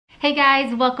Hey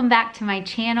guys, welcome back to my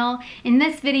channel. In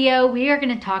this video, we are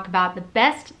going to talk about the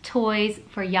best toys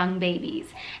for young babies.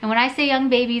 And when I say young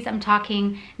babies, I'm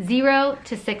talking 0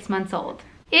 to 6 months old.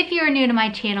 If you are new to my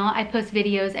channel, I post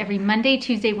videos every Monday,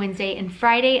 Tuesday, Wednesday, and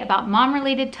Friday about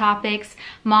mom-related topics,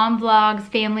 mom vlogs,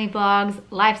 family vlogs,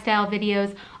 lifestyle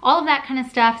videos, all of that kind of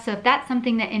stuff. So if that's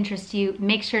something that interests you,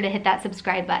 make sure to hit that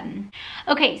subscribe button.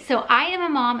 Okay, so I am a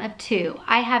mom of 2.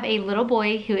 I have a little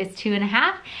boy who is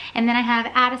 2.5, and then I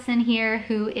have Addison here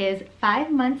who is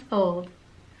 5 months old.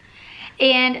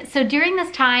 And so during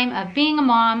this time of being a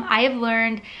mom, I have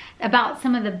learned about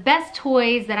some of the best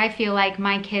toys that I feel like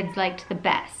my kids liked the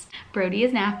best. Brody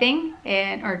is napping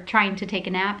or trying to take a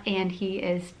nap, and he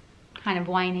is kind of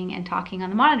whining and talking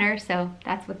on the monitor, so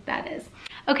that's what that is.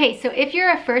 Okay, so if you're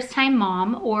a first-time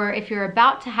mom or if you're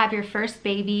about to have your first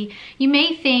baby, you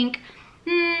may think,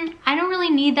 I don't really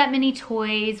need that many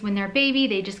toys when they're a baby.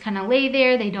 They just kind of lay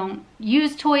there. They don't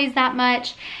use toys that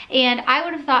much. And I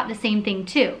would have thought the same thing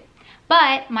too.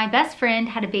 But my best friend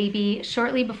had a baby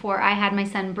shortly before I had my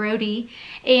son Brody,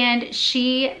 and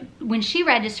when she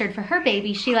registered for her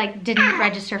baby, she didn't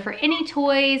register for any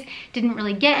toys, didn't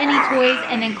really get any toys,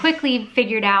 and then quickly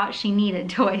figured out she needed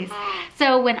toys.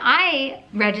 So when I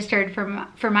registered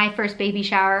for my first baby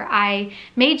shower, I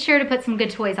made sure to put some good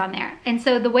toys on there. And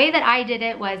so the way that I did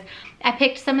it was I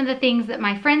picked some of the things that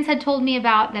my friends had told me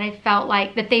about that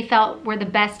they felt were the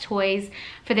best toys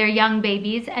for their young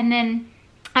babies, and then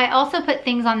I also put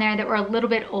things on there that were a little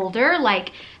bit older,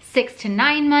 like 6 to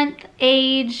 9 month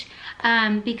age,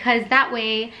 because that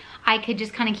way I could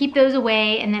just kind of keep those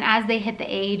away, and then as they hit the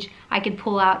age, I could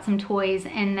pull out some toys,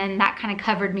 and then that kind of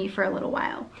covered me for a little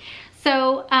while.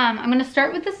 So I'm gonna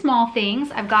start with the small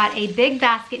things. I've got a big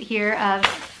basket here of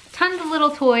tons of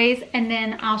little toys, and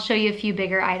then I'll show you a few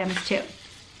bigger items too.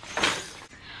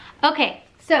 Okay,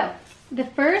 so the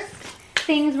first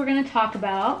things we're gonna talk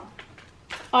about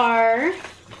are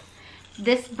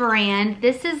this brand.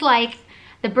 This is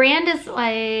the brand is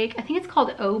I think it's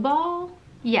called Oball.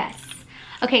 Yes.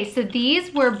 Okay, so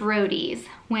these were Brody's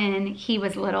when he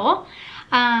was little.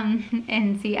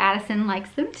 And see, Addison likes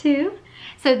them too.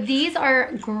 So these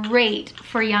are great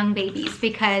for young babies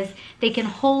because they can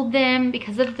hold them.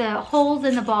 Because of the holes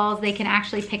in the balls, they can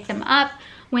actually pick them up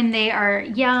when they are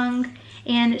young.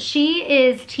 And she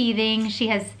is teething. She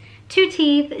has 2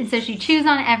 teeth, and so she chews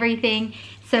on everything.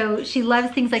 So she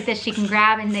loves things like this. She can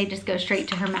grab and they just go straight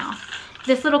to her mouth.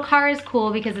 This little car is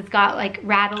cool because it's got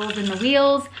rattles in the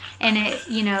wheels, and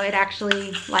it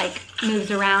actually moves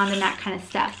around and that kind of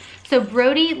stuff. So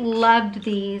Brody loved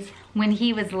these when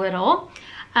he was little.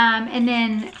 And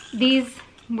then these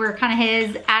were kind of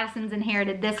his. Addison's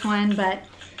inherited this one, but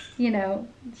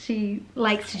she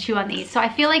likes to chew on these. So I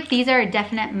feel like these are a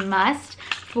definite must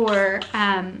for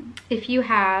if you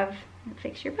have,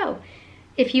 fix your bow,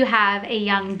 if you have a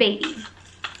young baby.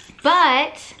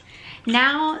 But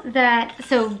now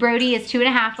so Brody is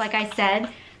 2.5, like I said.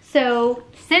 So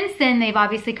since then, they've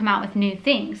obviously come out with new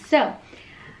things. So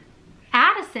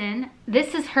Addison,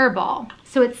 this is her ball.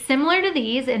 So it's similar to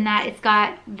these in that it's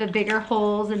got the bigger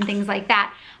holes and things like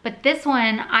that. But this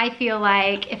one, I feel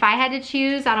like if I had to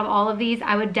choose out of all of these,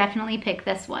 I would definitely pick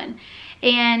this one.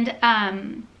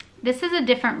 And this is a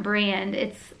different brand.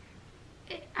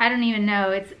 I don't even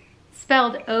know, it's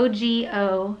spelled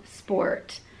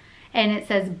Ogosport, and it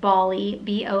says Bolli,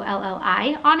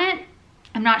 B-O-L-L-I on it.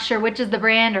 I'm not sure which is the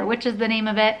brand or which is the name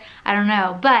of it. I don't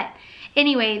know. But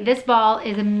anyway, this ball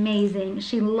is amazing.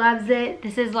 She loves it.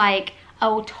 This is like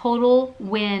a total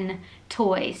win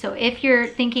toy. So if you're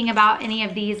thinking about any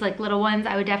of these little ones,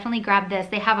 I would definitely grab this.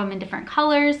 They have them in different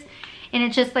colors, and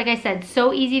it's just, like I said,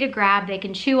 so easy to grab. They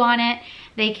can chew on it.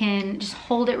 They can just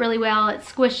hold it really well. It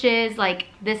squishes.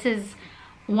 This is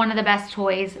one of the best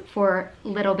toys for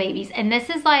little babies. And this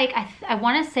is I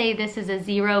want to say this is a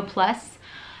 0+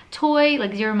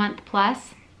 toy, 0 month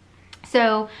plus.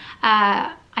 So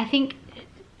I think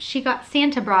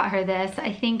Santa brought her this.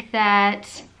 I think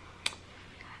that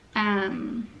I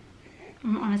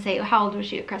want to say, how old was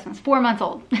she at Christmas? 4 months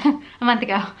old, a month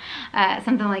ago,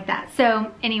 something like that.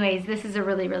 So anyways, this is a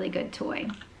really, really good toy.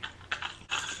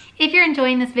 If you're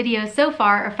enjoying this video so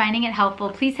far or finding it helpful,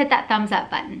 please hit that thumbs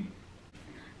up button.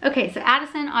 Okay, so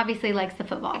Addison obviously likes the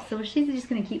football, so she's just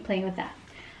gonna keep playing with that.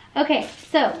 Okay,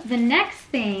 so the next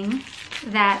thing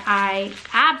that I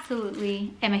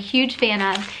absolutely am a huge fan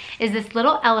of is this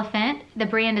little elephant. The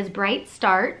brand is Bright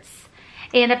Starts.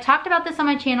 And I've talked about this on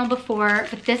my channel before,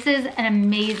 but this is an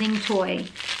amazing toy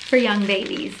for young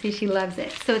babies because she loves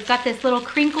it. So it's got this little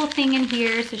crinkle thing in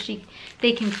here so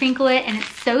they can crinkle it, and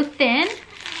it's so thin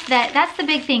that's the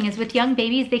big thing is with young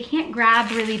babies, they can't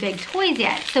grab really big toys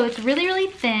yet. So it's really, really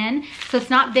thin. So it's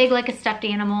not big like a stuffed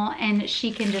animal, and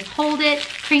she can just hold it,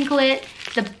 crinkle it.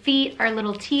 The feet are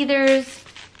little teethers,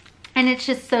 and it's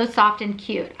just so soft and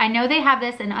cute. I know they have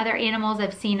this in other animals.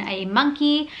 I've seen a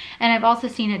monkey, and I've also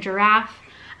seen a giraffe.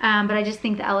 But I just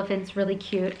think the elephant's really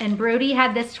cute. And Brody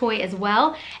had this toy as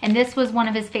well, and this was one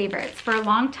of his favorites. For a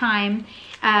long time,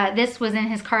 this was in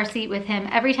his car seat with him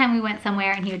every time we went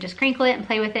somewhere, and he would just crinkle it and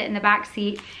play with it in the back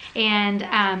seat. And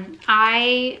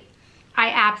I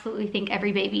absolutely think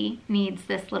every baby needs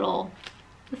this little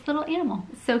animal.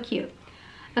 It's so cute.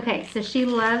 Okay, so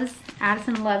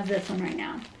Addison loves this one right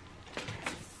now.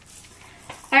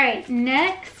 All right,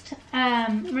 next,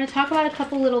 I'm gonna talk about a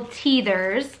couple little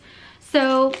teethers.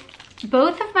 So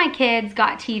both of my kids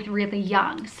got teeth really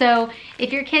young. So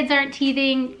if your kids aren't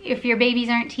teething, if your babies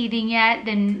aren't teething yet,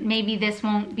 then maybe this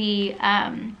won't be,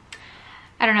 I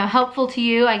don't know, helpful to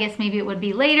you. I guess maybe it would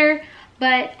be later,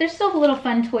 but there's still little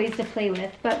fun toys to play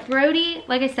with. But Brody,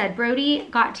 like I said, Brody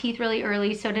got teeth really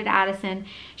early, so did Addison.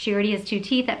 She already has 2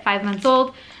 teeth at 5 months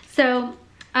old. So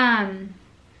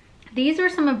these were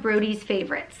some of Brody's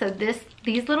favorites. So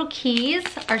these little keys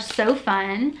are so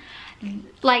fun.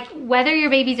 Like whether your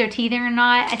babies are teething or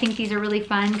not, I think these are really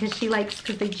fun because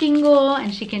they jingle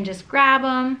and she can just grab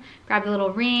them, grab the little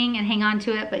ring and hang on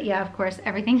to it. But yeah, of course,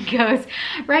 everything goes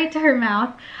right to her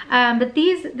mouth. But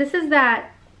this is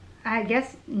that, I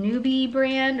guess, Nuby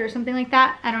brand or something like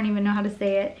that. I don't even know how to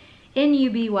say it.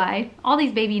 N-U-B-Y. All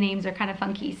these baby names are kind of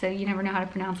funky, so you never know how to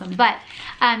pronounce them. But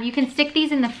you can stick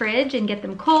these in the fridge and get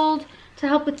them cold to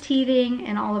help with teething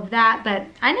and all of that, but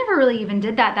I never really even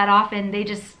did that often. They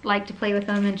just like to play with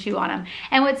them and chew on them.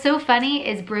 And what's so funny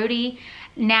is Brody,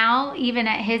 now even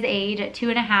at his age, at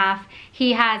 2.5,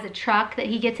 he has a truck that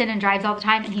he gets in and drives all the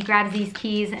time, and he grabs these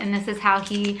keys, and this is how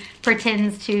he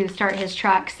pretends to start his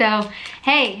truck. So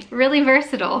hey, really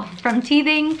versatile, from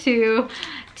teething to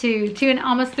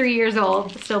almost 3 years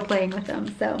old, still playing with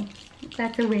them. So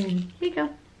that's a win. Here you go.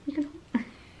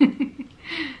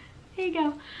 Here you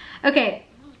go. Okay,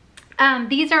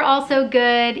 these are also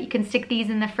good. You can stick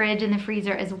these in the fridge and the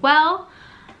freezer as well.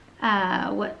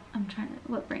 What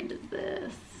brand is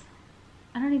this?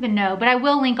 I don't even know, but I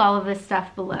will link all of this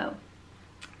stuff below.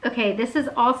 Okay, this is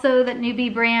also the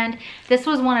Nuby brand. This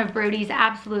was one of Brody's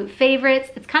absolute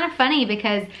favorites. It's kind of funny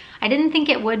because I didn't think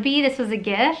it would be. This was a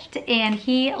gift, and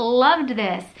he loved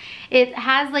this. It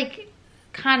has like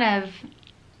kind of,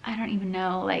 I don't even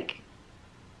know, like,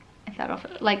 I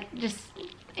thought like just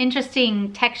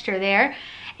interesting texture there,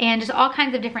 and just all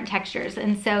kinds of different textures,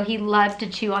 and so he loved to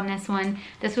chew on this one.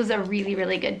 This was a really,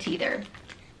 really good teether.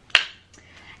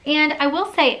 And I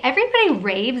will say, everybody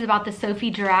raves about the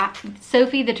Sophie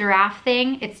the giraffe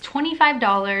thing. It's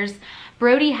 $25.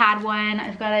 Brody had one.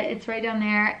 I've got it, it's right down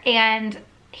there, and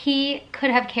he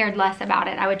could have cared less about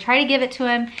it. I would try to give it to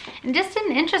him, and it just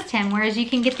didn't interest him. Whereas you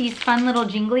can get these fun little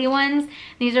jingly ones.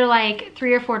 These are like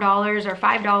 $3 or $4 or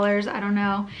 $5, I don't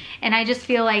know. And I just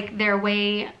feel like they're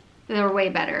way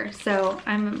better. So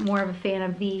I'm more of a fan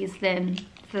of these than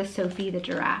the Sophie the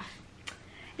giraffe.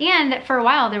 And for a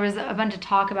while there was a bunch of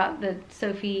talk about the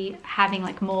Sophie having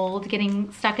like mold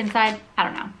getting stuck inside. I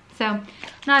don't know. So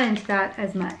not into that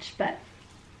as much, but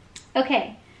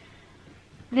okay.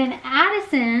 Then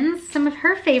Addison's, some of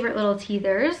her favorite little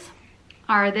teethers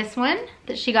are this one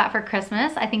that she got for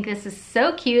Christmas. I think this is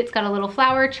so cute. It's got a little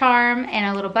flower charm and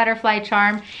a little butterfly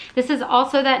charm. This is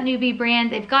also that Nuby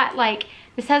brand. They've got like,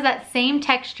 this has that same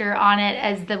texture on it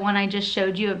as the one I just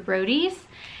showed you of Brody's.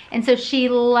 And so she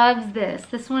loves this.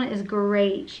 This one is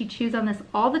great. She chews on this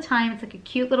all the time. It's like a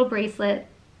cute little bracelet.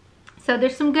 So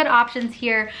there's some good options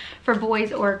here for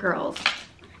boys or girls.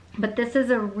 But this is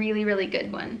a really, really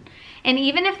good one. And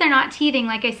even if they're not teething,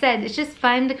 like I said, it's just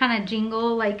fun to kind of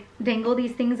jingle, like dangle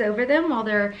these things over them while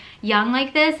they're young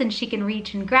like this, and she can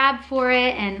reach and grab for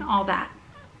it and all that.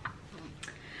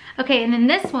 Okay, and then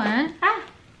this one,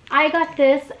 I got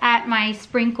this at my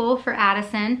sprinkle for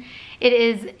Addison. It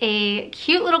is a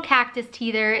cute little cactus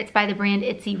teether. It's by the brand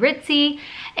Ritzy,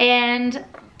 and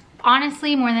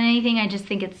honestly, more than anything, I just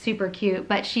think it's super cute.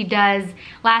 But she does,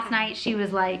 last night she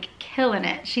was like killing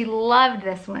it. She loved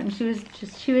this one. She was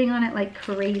just chewing on it like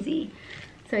crazy.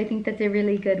 So I think that's a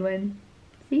really good one.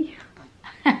 See?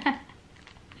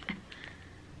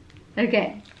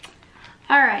 Okay.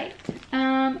 All right.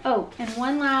 Oh, and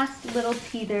one last little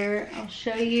teether I'll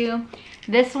show you.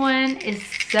 This one is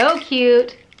so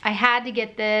cute. I had to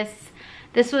get this.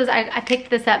 This was, I picked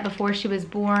this up before she was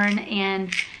born,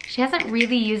 and she hasn't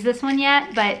really used this one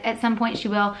yet, but at some point she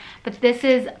will. But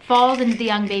this falls into the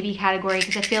young baby category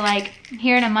because I feel like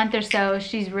here in a month or so,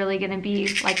 she's really gonna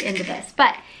be like into this.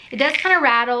 But it does kind of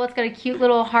rattle. It's got a cute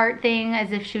little heart thing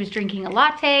as if she was drinking a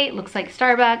latte. It looks like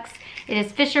Starbucks. It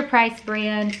is Fisher-Price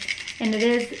brand, and it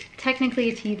is technically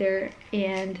a teether,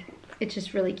 and it's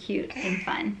just really cute and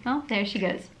fun. Oh, there she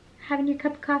goes. Having your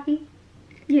cup of coffee?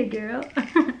 Yeah, girl.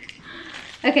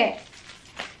 Okay,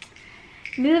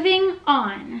 moving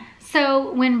on.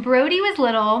 So when Brody was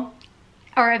little,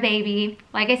 or a baby,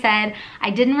 like I said,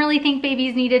 I didn't really think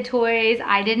babies needed toys.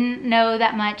 I didn't know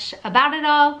that much about it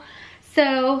all.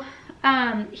 So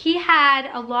he had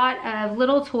a lot of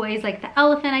little toys like the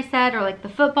elephant I said, or like the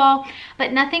football,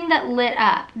 but nothing that lit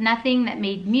up, nothing that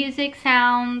made music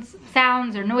sounds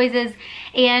or noises.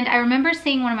 And I remember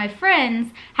seeing one of my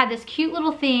friends had this cute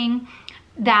little thing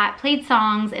that played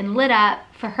songs and lit up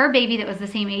for her baby that was the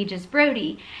same age as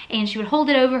Brody. And she would hold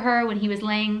it over her when he was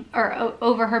laying, or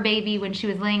over her baby when she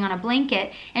was laying on a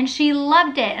blanket, and she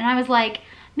loved it. And I was like,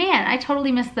 man, I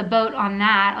totally missed the boat on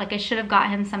that. Like, I should have got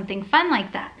him something fun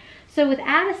like that. So with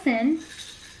Addison,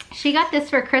 she got this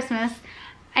for Christmas,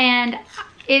 and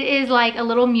it is like a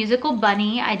little musical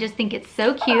bunny. I just think it's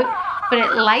so cute, but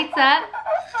it lights up,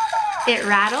 it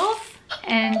rattles,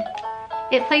 and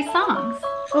it plays songs.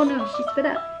 Oh no, she spit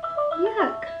up.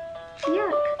 Yuck,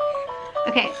 yuck.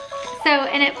 Okay, so,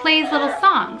 and it plays little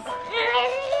songs.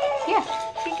 Yeah,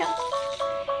 here you go.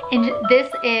 And this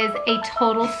is a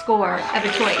total score of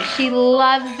a toy. She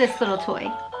loves this little toy.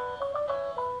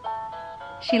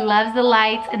 She loves the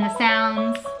lights and the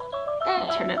sounds.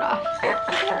 I'll turn it off.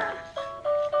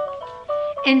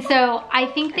 And so I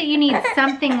think that you need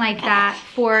something like that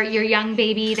for your young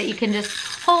baby that you can just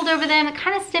hold over them. It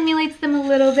kind of stimulates them a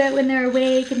little bit when they're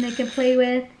awake and they can play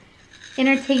with.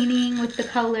 Entertaining with the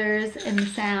colors and the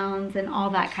sounds and all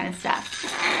that kind of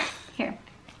stuff. Here,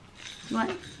 you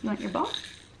want your ball?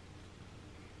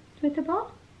 You want the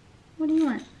ball? What do you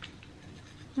want?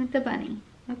 You want the bunny?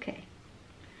 Okay.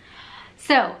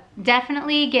 So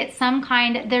definitely get some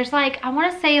kind, there's like, I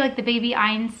want to say like the baby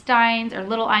Einsteins or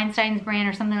little Einstein's brand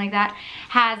or something like that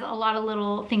has a lot of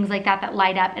little things like that that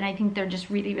light up, and I think they're just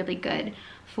really, really good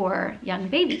for young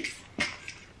babies.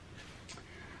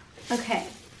 Okay,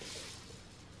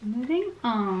 moving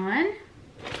on.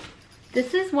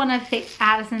 This is one of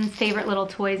Addison's favorite little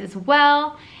toys as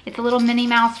well. It's a little Minnie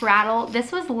Mouse rattle.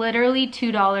 This was literally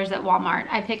 $2 at Walmart.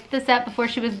 I picked this up before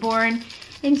she was born,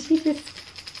 and she just,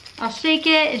 I'll shake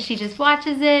it and she just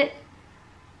watches it.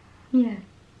 Yeah.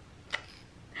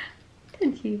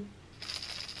 Don't you?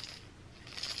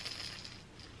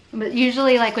 But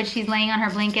usually like when she's laying on her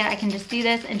blanket, I can just do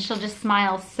this and she'll just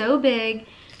smile so big.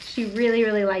 She really,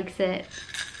 really likes it.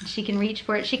 She can reach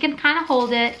for it. She can kind of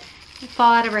hold it,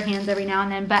 fall out of her hands every now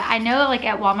and then. But I know like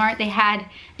at Walmart they had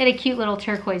a cute little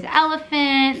turquoise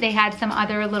elephant. They had some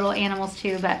other little animals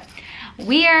too, but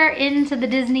we are into the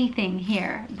Disney thing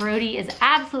here. Brody is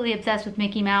absolutely obsessed with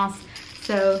Mickey Mouse,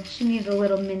 so she needs a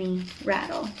little mini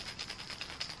rattle.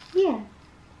 Yeah.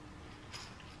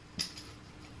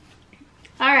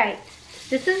 All right,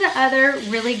 this is the other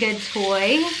really good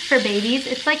toy for babies.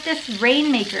 It's like this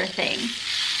rainmaker thing.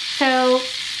 So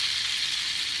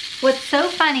what's so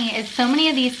funny is so many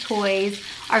of these toys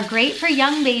are great for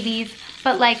young babies,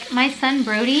 but like my son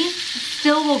Brody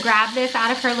still will grab this out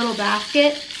of her little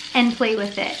basket and play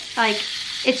with it. Like,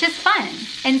 it's just fun.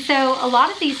 And so a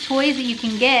lot of these toys that you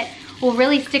can get will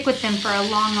really stick with them for a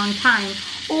long, long time.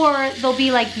 Or they'll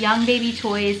be like young baby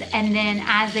toys, and then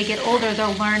as they get older,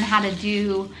 they'll learn how to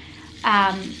do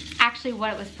actually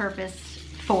what it was purposed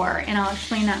for. And I'll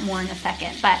explain that more in a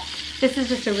second. But this is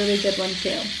just a really good one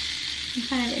too. And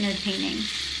kind of entertaining.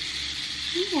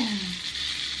 Yeah.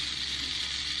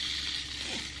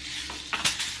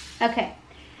 Okay,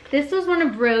 this was one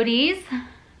of Brody's.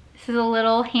 This is a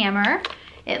little hammer.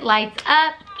 It lights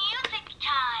up. Music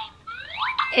time.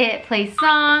 It plays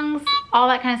songs, all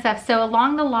that kind of stuff. So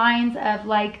along the lines of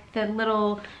like the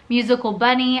little musical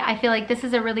bunny, I feel like this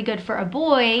is a really good for a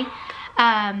boy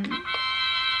that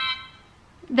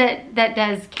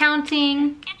does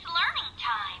counting. It's learning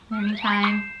time. Learning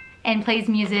time. And plays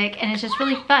music, and it's just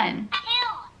really fun. 2,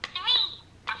 3,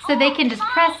 4, so they can just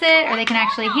press it, or they can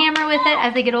actually hammer with it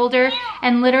as they get older.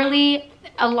 And literally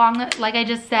along, like I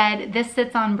just said, this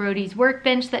sits on Brody's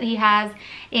workbench that he has,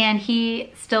 and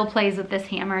he still plays with this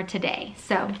hammer today.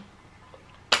 So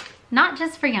not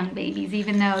just for young babies,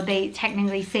 even though they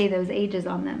technically say those ages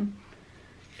on them.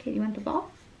 Okay, you want the ball?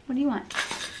 What do you want?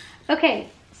 Okay,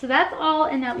 so that's all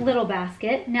in that little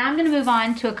basket. Now I'm gonna move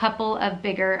on to a couple of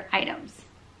bigger items.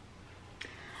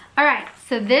 All right,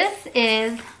 So this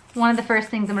is one of the first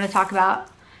things I'm going to talk about.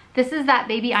 This is that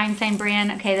baby Einstein brand,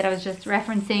 okay, that I was just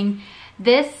referencing.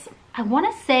 This, I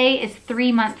want to say, is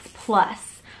 3 months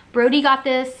plus. Brody got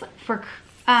this for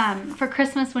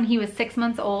Christmas when he was 6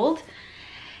 months old,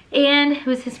 and it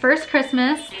was his first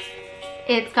Christmas.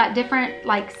 It's got different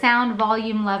like sound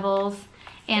volume levels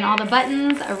and all the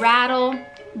buttons, a rattle.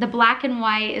 The black and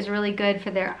white is really good for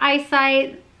their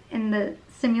eyesight. In the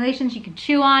simulations, you can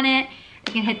chew on it.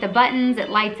 You can hit the buttons, it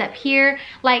lights up here.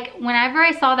 Like whenever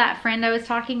I saw that friend I was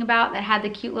talking about that had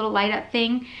the cute little light up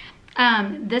thing,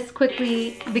 this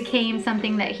quickly became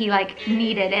something that he like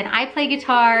needed. And I play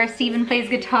guitar, Steven plays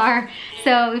guitar,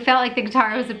 so we felt like the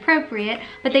guitar was appropriate.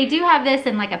 But they do have this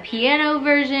in like a piano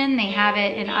version. They have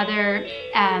it in other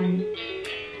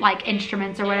like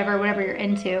instruments or whatever you're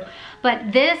into.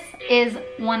 But this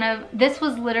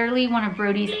was literally one of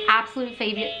Brody's absolute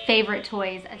favorite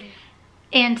toys.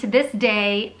 And to this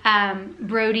day,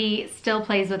 Brody still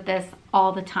plays with this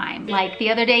all the time. Like the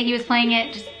other day he was playing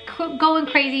it, just going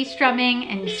crazy, strumming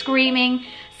and screaming.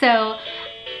 So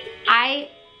I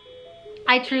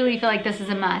truly feel like this is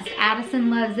a must.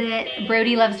 Addison loves it.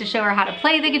 Brody loves to show her how to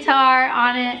play the guitar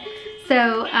on it.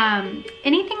 So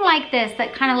anything like this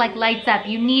that kind of like lights up,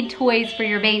 you need toys for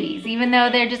your babies. Even though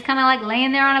they're just kind of like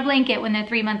laying there on a blanket when they're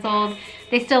 3 months old,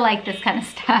 they still like this kind of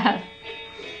stuff.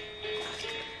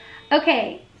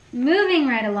 Okay, moving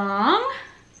right along.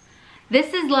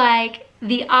 This is like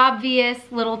the obvious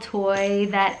little toy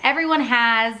that everyone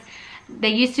has. They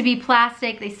used to be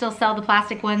plastic. They still sell the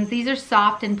plastic ones. These are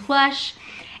soft and plush.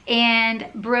 And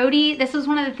Brody, this was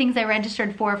one of the things I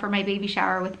registered for my baby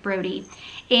shower with Brody.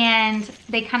 And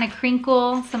they kind of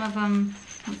crinkle. Some of them,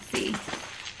 let's see.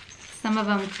 Some of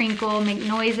them crinkle, make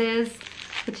noises,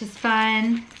 which is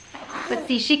fun. But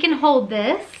see, she can hold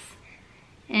this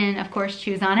and of course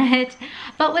chews on it.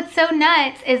 But what's so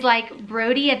nuts is like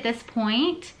Brody at this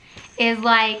point is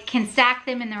like can stack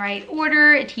them in the right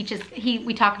order. It teaches,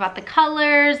 we talk about the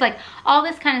colors, like all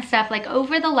this kind of stuff. Like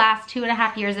over the last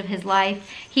 2.5 years of his life,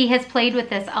 he has played with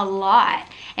this a lot.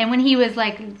 And when he was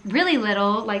like really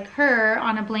little, like her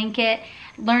on a blanket,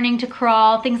 learning to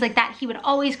crawl, things like that, he would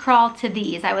always crawl to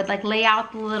these. I would like lay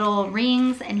out the little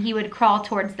rings and he would crawl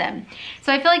towards them.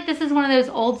 So I feel like this is one of those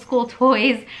old school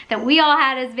toys that we all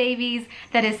had as babies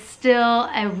that is still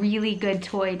a really good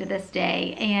toy to this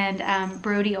day. And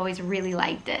Brody always really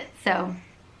liked it. So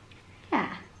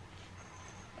yeah.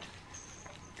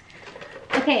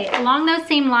 Okay, along those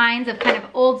same lines of kind of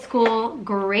old school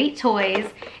great toys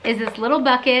is this little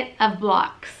bucket of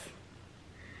blocks.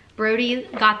 Brody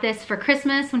got this for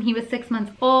Christmas when he was 6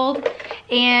 months old.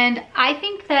 And I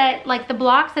think that like the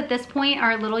blocks at this point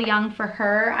are a little young for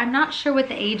her. I'm not sure what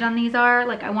the age on these are.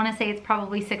 Like I want to say it's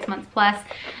probably 6 months plus.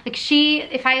 Like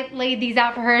if I laid these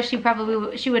out for her, she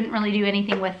wouldn't really do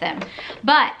anything with them.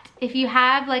 But if you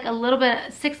have like a little bit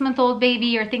 6-month-old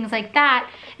baby or things like that,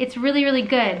 it's really, really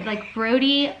good. Like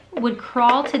Brody would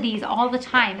crawl to these all the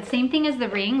time. Same thing as the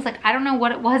rings. Like I don't know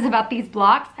what it was about these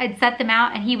blocks. I'd set them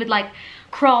out and he would like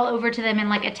crawl over to them and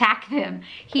like attack them.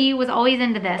 He was always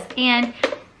into this.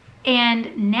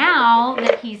 And now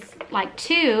that he's like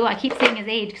 2, I keep saying his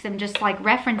age because I'm just like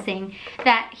referencing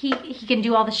that he can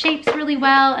do all the shapes really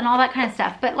well and all that kind of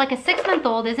stuff. But like a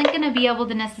 6-month-old isn't going to be able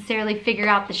to necessarily figure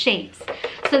out the shapes.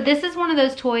 So this is one of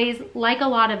those toys, like a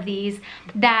lot of these,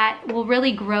 that will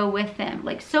really grow with them.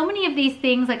 Like so many of these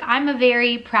things, like I'm a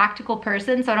very practical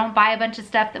person, so I don't buy a bunch of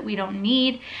stuff that we don't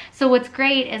need. So what's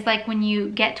great is like when you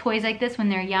get toys like this when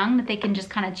they're young, that they can just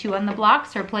kind of chew on the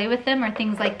blocks or play with them or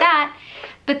things like that.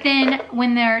 But then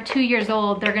when they're 2 years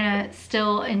old, they're gonna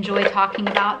still enjoy talking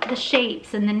about the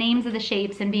shapes and the names of the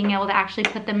shapes and being able to actually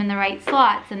put them in the right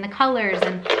slots and the colors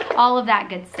and all of that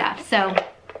good stuff. So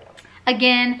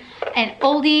again, an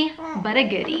oldie, but a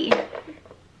goodie.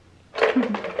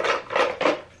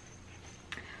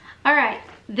 All right,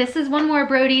 this is one more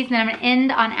Brody's, and then I'm gonna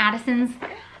end on Addison's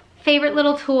favorite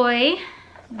little toy.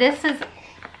 This is,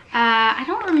 I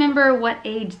don't remember what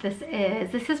age this is.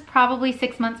 This is probably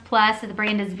 6 months plus. The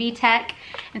brand is VTech.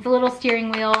 It's a little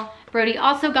steering wheel. Brody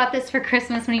also got this for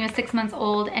Christmas when he was 6 months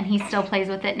old, and he still plays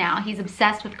with it now. He's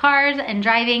obsessed with cars and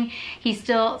driving.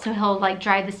 So he'll like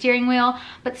drive the steering wheel.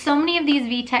 But so many of these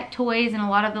VTech toys and a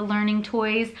lot of the learning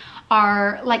toys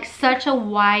are like such a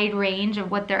wide range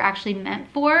of what they're actually meant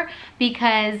for,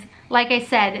 because like I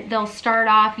said, they'll start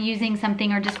off using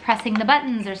something or just pressing the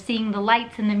buttons or seeing the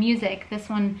lights and the music. This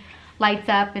one lights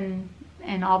up and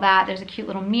and all that. There's a cute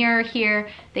little mirror here.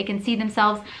 They can see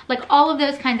themselves, like all of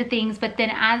those kinds of things. But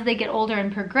then as they get older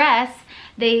and progress,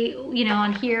 they, you know,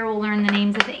 on here will learn the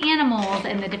names of the animals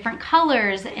and the different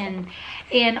colors and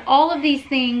all of these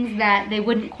things that they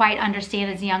wouldn't quite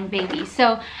understand as young babies.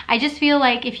 So I just feel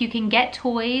like if you can get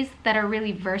toys that are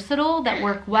really versatile, that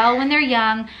work well when they're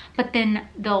young, but then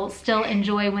they'll still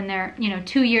enjoy when they're, you know,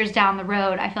 2 years down the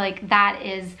road, I feel like that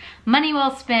is money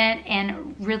well spent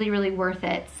and really, really worth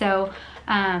it. So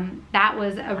that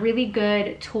was a really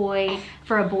good toy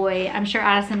for a boy. I'm sure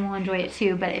Addison will enjoy it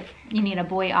too, but if you need a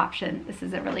boy option, this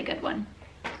is a really good one.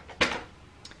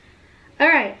 All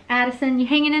right, Addison, you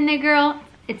hanging in there, girl?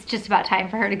 It's just about time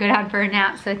for her to go down for a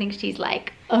nap, so I think she's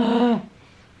like, ugh.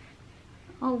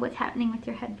 Oh, what's happening with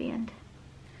your headband?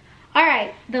 All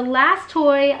right, the last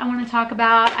toy I want to talk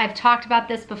about, I've talked about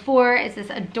this before, is this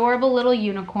adorable little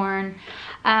unicorn.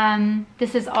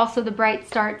 This is also the Bright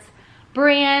Starts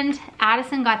brand.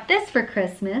 Addison got this for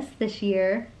Christmas this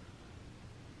year,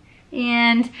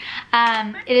 and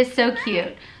it is so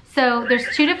cute. So there's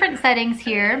 2 different settings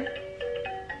here.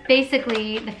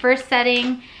 Basically, the first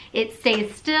setting, it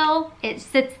stays still, it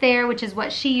sits there, which is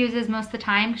what she uses most of the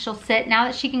time. She'll sit, now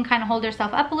that she can kind of hold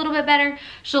herself up a little bit better,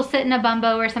 she'll sit in a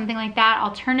bumbo or something like that.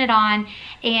 I'll turn it on,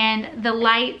 and the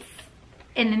lights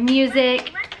and the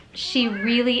music, she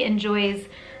really enjoys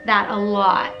that a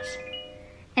lot.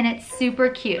 And it's super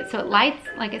cute. So it lights,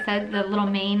 like I said, the little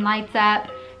mane lights up.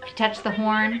 If you touch the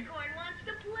horn,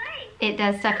 it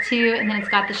does stuff too. And then it's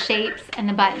got the shapes and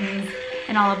the buttons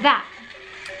and all of that.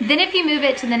 Then if you move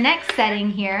it to the next setting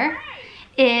here,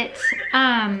 it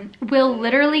will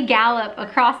literally gallop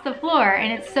across the floor,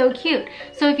 and it's so cute.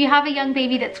 So if you have a young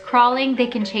baby that's crawling, they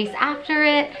can chase after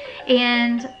it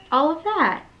and all of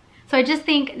that. So I just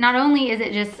think not only is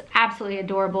it just absolutely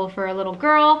adorable for a little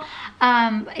girl,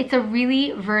 it's a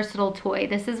really versatile toy.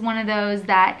 This is one of those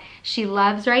that she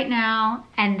loves right now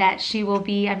and that she will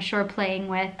be, I'm sure, playing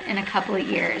with in a couple of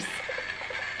years.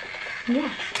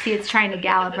 Yeah, see, it's trying to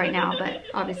gallop right now, but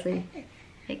obviously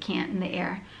it can't in the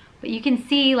air. But you can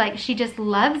see, like, she just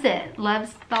loves it.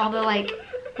 Loves all the, like,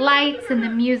 lights and the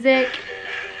music.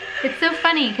 It's so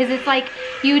funny because it's like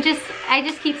I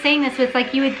just keep saying this, but it's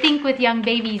like you would think with young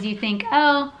babies, you think,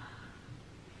 oh,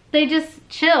 they just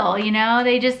chill, you know,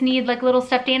 they just need like little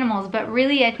stuffed animals. But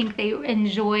really, I think they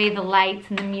enjoy the lights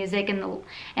and the music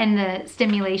and the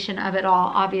stimulation of it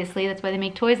all. Obviously, that's why they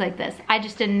make toys like this. I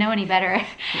just didn't know any better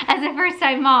as a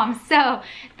first-time mom. So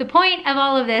the point of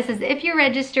all of this is, if you're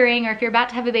registering or if you're about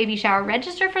to have a baby shower,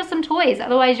 register for some toys.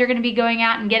 Otherwise, you're going to be going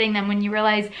out and getting them when you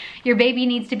realize your baby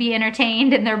needs to be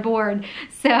entertained and they're bored.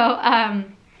 So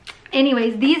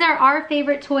anyways, these are our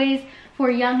favorite toys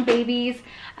for young babies.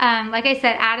 Like I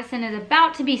said, Addison is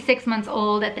about to be 6 months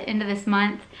old at the end of this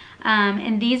month.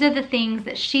 And these are the things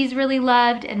that she's really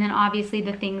loved, and then obviously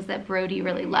the things that Brody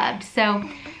really loved. So,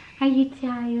 are you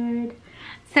tired?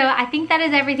 So I think that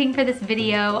is everything for this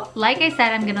video. Like I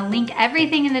said, I'm gonna link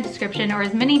everything in the description, or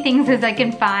as many things as I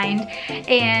can find.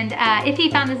 And if you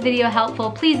found this video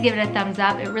helpful, please give it a thumbs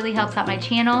up. It really helps out my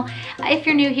channel. If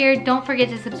you're new here, don't forget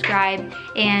to subscribe,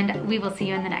 and we will see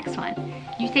you in the next one.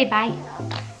 You say bye.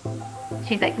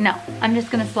 She's like, no, I'm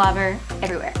just gonna slobber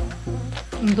everywhere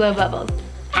and blow bubbles.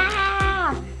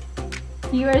 Ah!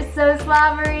 You are so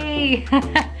slobbery.